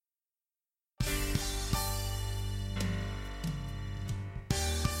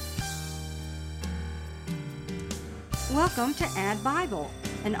Welcome to Add Bible,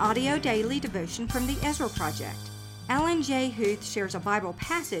 an audio daily devotion from the Ezra Project. Alan J. Huth shares a Bible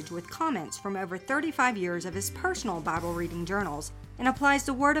passage with comments from over 35 years of his personal Bible reading journals and applies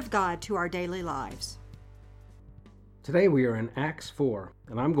the Word of God to our daily lives. Today we are in Acts 4,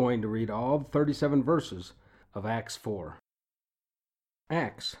 and I'm going to read all 37 verses of Acts 4.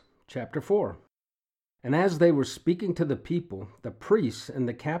 Acts chapter 4. And as they were speaking to the people, the priests and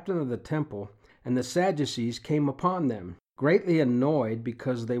the captain of the temple and the Sadducees came upon them, greatly annoyed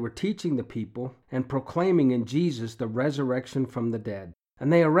because they were teaching the people and proclaiming in Jesus the resurrection from the dead.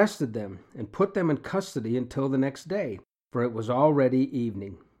 And they arrested them and put them in custody until the next day, for it was already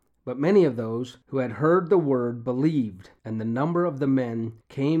evening. But many of those who had heard the word believed, and the number of the men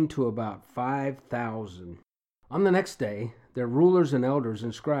came to about 5,000. On the next day, their rulers and elders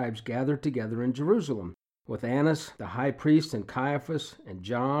and scribes gathered together in Jerusalem, with Annas the high priest, and Caiaphas, and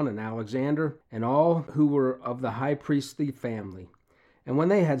John, and Alexander, and all who were of the high priestly family. And when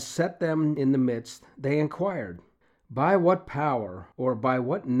they had set them in the midst, they inquired, "By what power, or by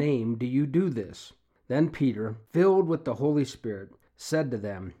what name do you do this?" Then Peter, filled with the Holy Spirit, said to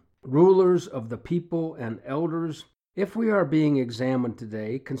them, "Rulers of the people and elders, if we are being examined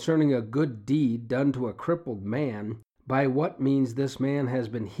today concerning a good deed done to a crippled man, by what means this man has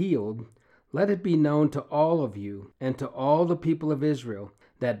been healed, let it be known to all of you and to all the people of Israel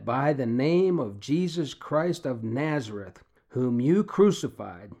that by the name of Jesus Christ of Nazareth, whom you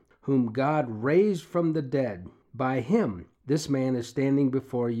crucified, whom God raised from the dead, by him this man is standing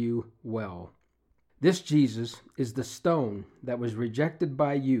before you well. This Jesus is the stone that was rejected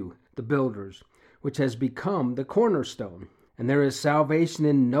by you, the builders, which has become the cornerstone. And there is salvation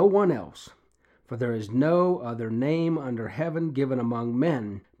in no one else, for there is no other name under heaven given among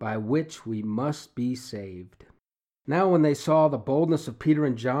men by which we must be saved." Now when they saw the boldness of Peter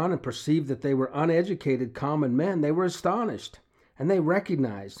and John and perceived that they were uneducated common men, they were astonished, and they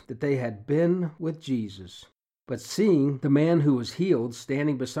recognized that they had been with Jesus. But seeing the man who was healed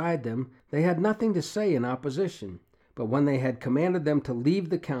standing beside them, they had nothing to say in opposition. But when they had commanded them to leave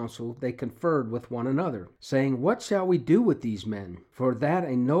the council, they conferred with one another, saying, "What shall we do with these men? For that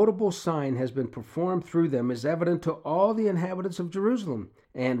a notable sign has been performed through them is evident to all the inhabitants of Jerusalem,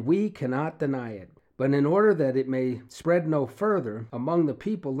 and we cannot deny it. But in order that it may spread no further among the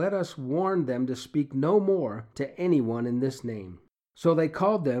people, let us warn them to speak no more to anyone in this name." So they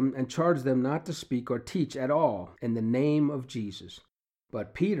called them and charged them not to speak or teach at all in the name of Jesus.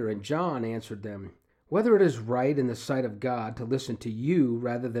 But Peter and John answered them, "Whether it is right in the sight of God to listen to you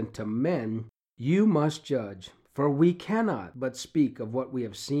rather than to men, you must judge, for we cannot but speak of what we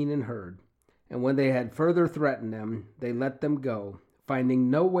have seen and heard." And when they had further threatened them, they let them go, finding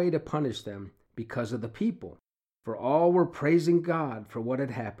no way to punish them because of the people. For all were praising God for what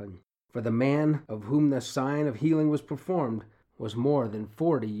had happened. For the man of whom the sign of healing was performed was more than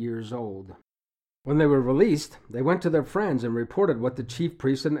 40 years old. When they were released, they went to their friends and reported what the chief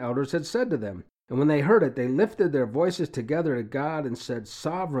priests and elders had said to them. And when they heard it, they lifted their voices together to God and said,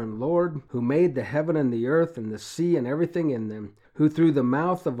 "Sovereign Lord, who made the heaven and the earth and the sea and everything in them, who through the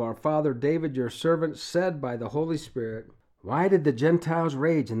mouth of our father David your servant said by the Holy Spirit, why did the Gentiles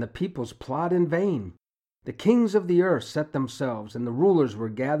rage and the peoples plot in vain? The kings of the earth set themselves, and the rulers were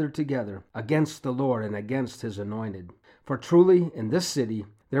gathered together against the Lord and against his anointed. For truly in this city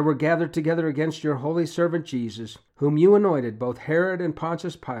there were gathered together against your holy servant Jesus, whom you anointed, both Herod and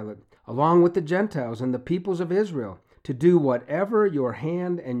Pontius Pilate, along with the Gentiles and the peoples of Israel, to do whatever your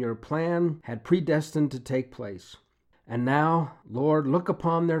hand and your plan had predestined to take place. And now, Lord, look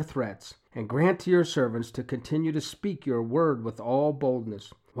upon their threats, and grant to your servants to continue to speak your word with all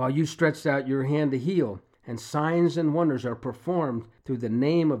boldness, while you stretched out your hand to heal, and signs and wonders are performed through the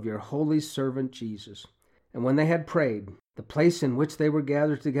name of your holy servant Jesus." And when they had prayed, the place in which they were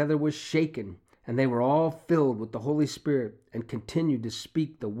gathered together was shaken, and they were all filled with the Holy Spirit and continued to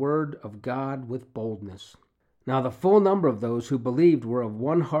speak the word of God with boldness. Now the full number of those who believed were of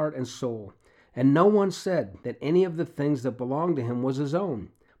one heart and soul, and no one said that any of the things that belonged to him was his own,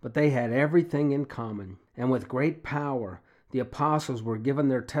 but they had everything in common. And with great power the apostles were given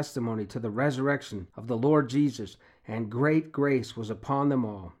their testimony to the resurrection of the Lord Jesus, and great grace was upon them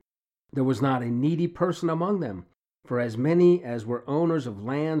all. There was not a needy person among them, for as many as were owners of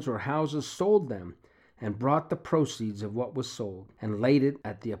lands or houses sold them, and brought the proceeds of what was sold, and laid it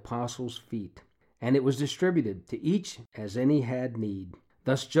at the apostles' feet. And it was distributed to each as any had need.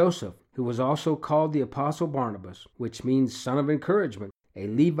 Thus Joseph, who was also called the apostle Barnabas, which means son of encouragement, a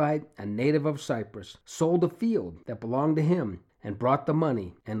Levite, a native of Cyprus, sold a field that belonged to him, and brought the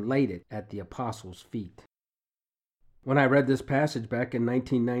money and laid it at the apostles' feet. When I read this passage back in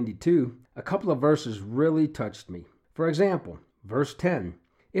 1992, a couple of verses really touched me. For example, verse 10.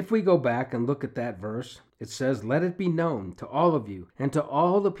 If we go back and look at that verse, it says, "Let it be known to all of you and to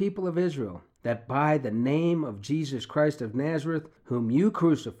all the people of Israel that by the name of Jesus Christ of Nazareth, whom you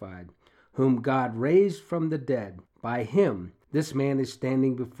crucified, whom God raised from the dead, by him this man is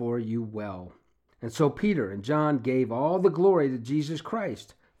standing before you well." And so Peter and John gave all the glory to Jesus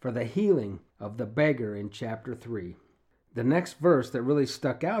Christ for the healing of the beggar in chapter 3. The next verse that really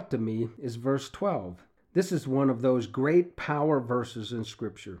stuck out to me is verse 12. This is one of those great power verses in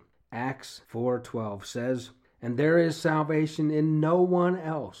Scripture. Acts 4:12 says, "And there is salvation in no one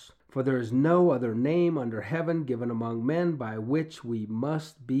else, for there is no other name under heaven given among men by which we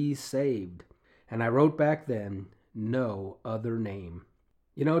must be saved." And I wrote back then, no other name.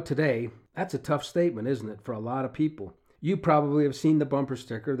 You know, today, that's a tough statement, isn't it, for a lot of people? You probably have seen the bumper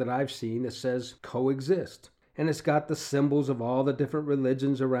sticker that I've seen that says coexist. And it's got the symbols of all the different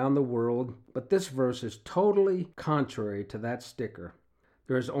religions around the world, but this verse is totally contrary to that sticker.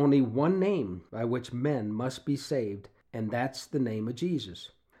 There is only one name by which men must be saved, and that's the name of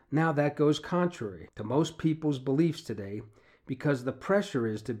Jesus. Now that goes contrary to most people's beliefs today, because the pressure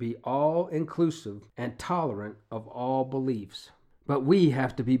is to be all-inclusive and tolerant of all beliefs. But we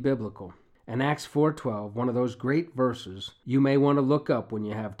have to be biblical. And Acts 4:12, one of those great verses you may want to look up when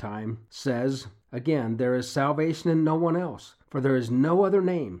you have time, says, again, "There is salvation in no one else, for there is no other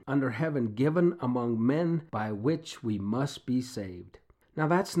name under heaven given among men by which we must be saved." Now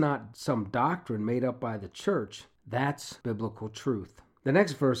that's not some doctrine made up by the church. That's biblical truth. The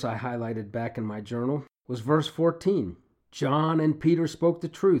next verse I highlighted back in my journal was verse 14. John and Peter spoke the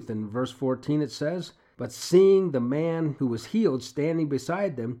truth. In verse 14 it says, "But seeing the man who was healed standing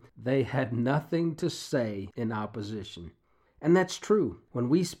beside them, they had nothing to say in opposition." And that's true. When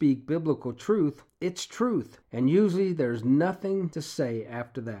we speak biblical truth, it's truth. And usually there's nothing to say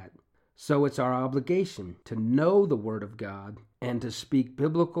after that. So it's our obligation to know the Word of God and to speak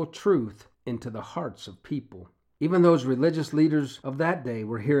biblical truth into the hearts of people. Even those religious leaders of that day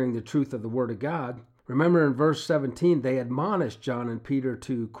were hearing the truth of the Word of God. Remember in verse 17, they admonished John and Peter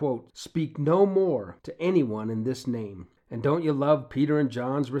to, quote, "Speak no more to anyone in this name." And don't you love Peter and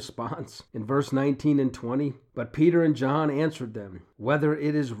John's response in verse 19 and 20? "But Peter and John answered them, 'Whether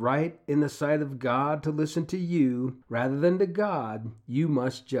it is right in the sight of God to listen to you rather than to God, you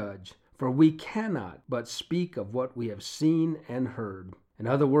must judge. For we cannot but speak of what we have seen and heard.'" In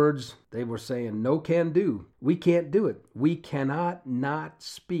other words, they were saying, no can do. We can't do it. We cannot not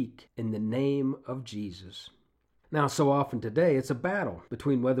speak in the name of Jesus. Now, so often today, it's a battle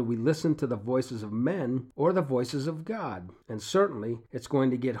between whether we listen to the voices of men or the voices of God. And certainly, it's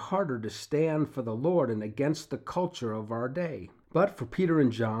going to get harder to stand for the Lord and against the culture of our day. But for Peter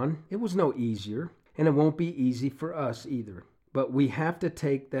and John, it was no easier, and it won't be easy for us either. But we have to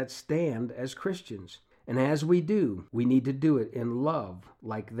take that stand as Christians. And as we do, we need to do it in love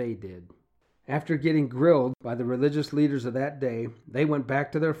like they did. After getting grilled by the religious leaders of that day, they went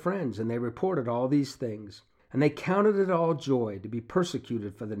back to their friends and they reported all these things. And they counted it all joy to be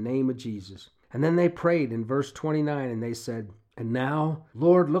persecuted for the name of Jesus. And then they prayed in verse 29 and they said, "And now,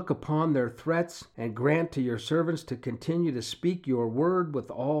 Lord, look upon their threats and grant to your servants to continue to speak your word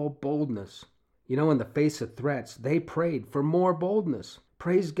with all boldness." You know, in the face of threats, they prayed for more boldness.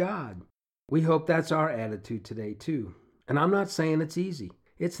 Praise God. We hope that's our attitude today too. And I'm not saying it's easy.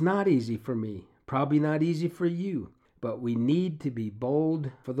 It's not easy for me. Probably not easy for you. But we need to be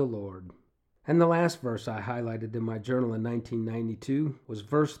bold for the Lord. And the last verse I highlighted in my journal in 1992 was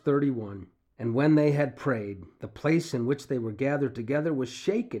verse 31. "And when they had prayed, the place in which they were gathered together was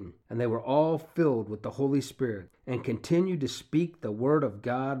shaken, and they were all filled with the Holy Spirit, and continued to speak the word of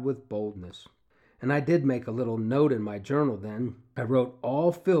God with boldness." And I did make a little note in my journal then. I wrote,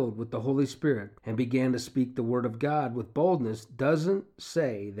 "all filled with the Holy Spirit and began to speak the word of God with boldness" doesn't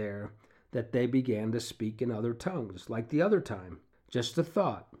say there that they began to speak in other tongues like the other time. Just a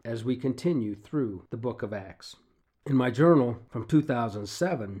thought as we continue through the book of Acts. In my journal from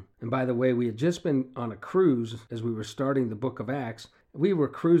 2007, and by the way, we had just been on a cruise as we were starting the book of Acts. We were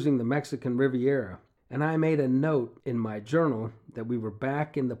cruising the Mexican Riviera. And I made a note in my journal that we were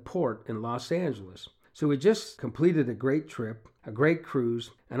back in the port in Los Angeles. So we just completed a great trip, a great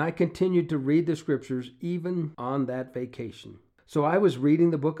cruise, and I continued to read the scriptures even on that vacation. So I was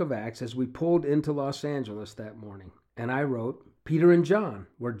reading the book of Acts as we pulled into Los Angeles that morning. And I wrote, "Peter and John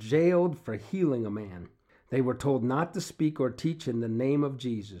were jailed for healing a man. They were told not to speak or teach in the name of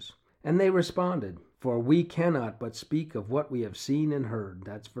Jesus. And they responded, 'For we cannot but speak of what we have seen and heard.'"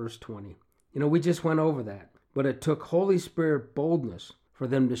 That's verse 20. You know, we just went over that. But it took Holy Spirit boldness for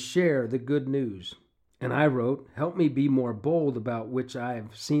them to share the good news. And I wrote, "Help me be more bold about which I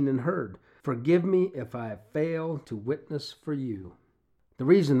have seen and heard. Forgive me if I have failed to witness for you. The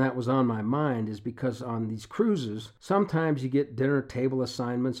reason that was on my mind is because on these cruises, sometimes you get dinner table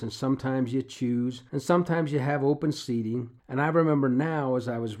assignments and sometimes you choose and sometimes you have open seating. And I remember now as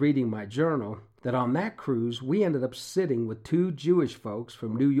I was reading my journal that on that cruise, we ended up sitting with two Jewish folks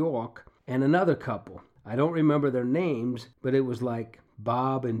from New York and another couple. I don't remember their names, but it was like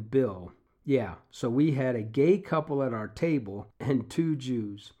Bob and Bill. Yeah, so we had a gay couple at our table and two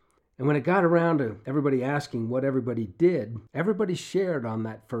Jews. And when it got around to everybody asking what everybody did, everybody shared on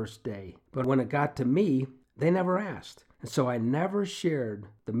that first day. But when it got to me, they never asked. And so I never shared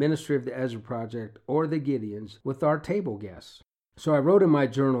the ministry of the Ezra Project or the Gideons with our table guests. So I wrote in my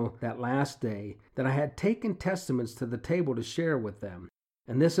journal that last day that I had taken testaments to the table to share with them.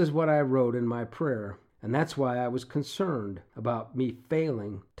 And this is what I wrote in my prayer. And that's why I was concerned about me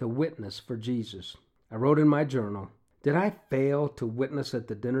failing to witness for Jesus. I wrote in my journal, did I fail to witness at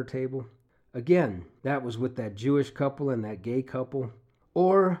the dinner table? Again, that was with that Jewish couple and that gay couple.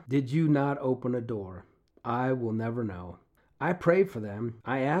 Or did you not open a door? I will never know. I prayed for them.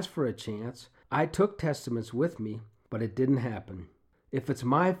 I asked for a chance. I took testaments with me, but it didn't happen. If it's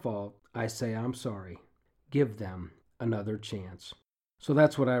my fault, I say I'm sorry. Give them another chance. So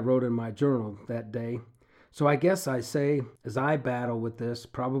that's what I wrote in my journal that day. So I guess I say, as I battle with this,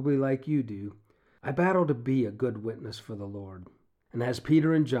 probably like you do, I battle to be a good witness for the Lord. And as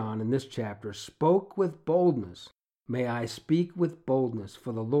Peter and John in this chapter spoke with boldness, may I speak with boldness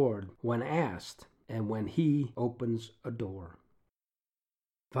for the Lord when asked and when He opens a door.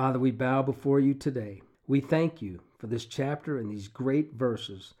 Father, we bow before you today. We thank you for this chapter and these great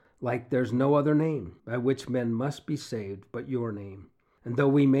verses, like there's no other name by which men must be saved but your name. And though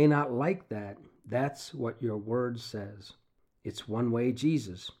we may not like that, that's what your word says. It's one way,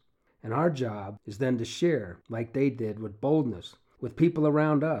 Jesus. And our job is then to share, like they did, with boldness, with people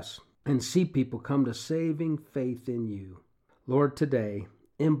around us, and see people come to saving faith in you. Lord, today,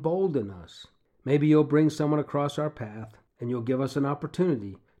 embolden us. Maybe you'll bring someone across our path, and you'll give us an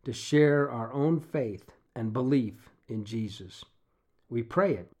opportunity to share our own faith and belief in Jesus. We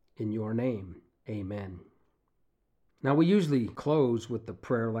pray it in your name. Amen. Now, we usually close with the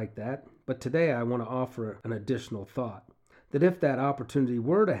prayer like that, but today I want to offer an additional thought. That if that opportunity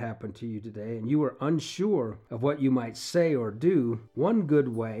were to happen to you today and you were unsure of what you might say or do, one good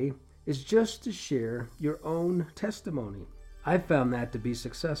way is just to share your own testimony. I've found that to be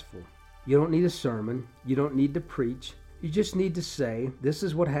successful. You don't need a sermon. You don't need to preach. You just need to say, this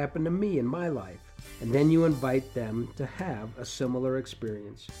is what happened to me in my life. And then you invite them to have a similar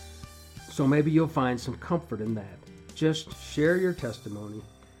experience. So maybe you'll find some comfort in that. Just share your testimony,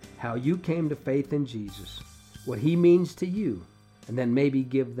 how you came to faith in Jesus, what He means to you, and then maybe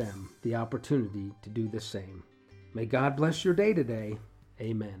give them the opportunity to do the same. May God bless your day today.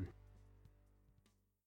 Amen.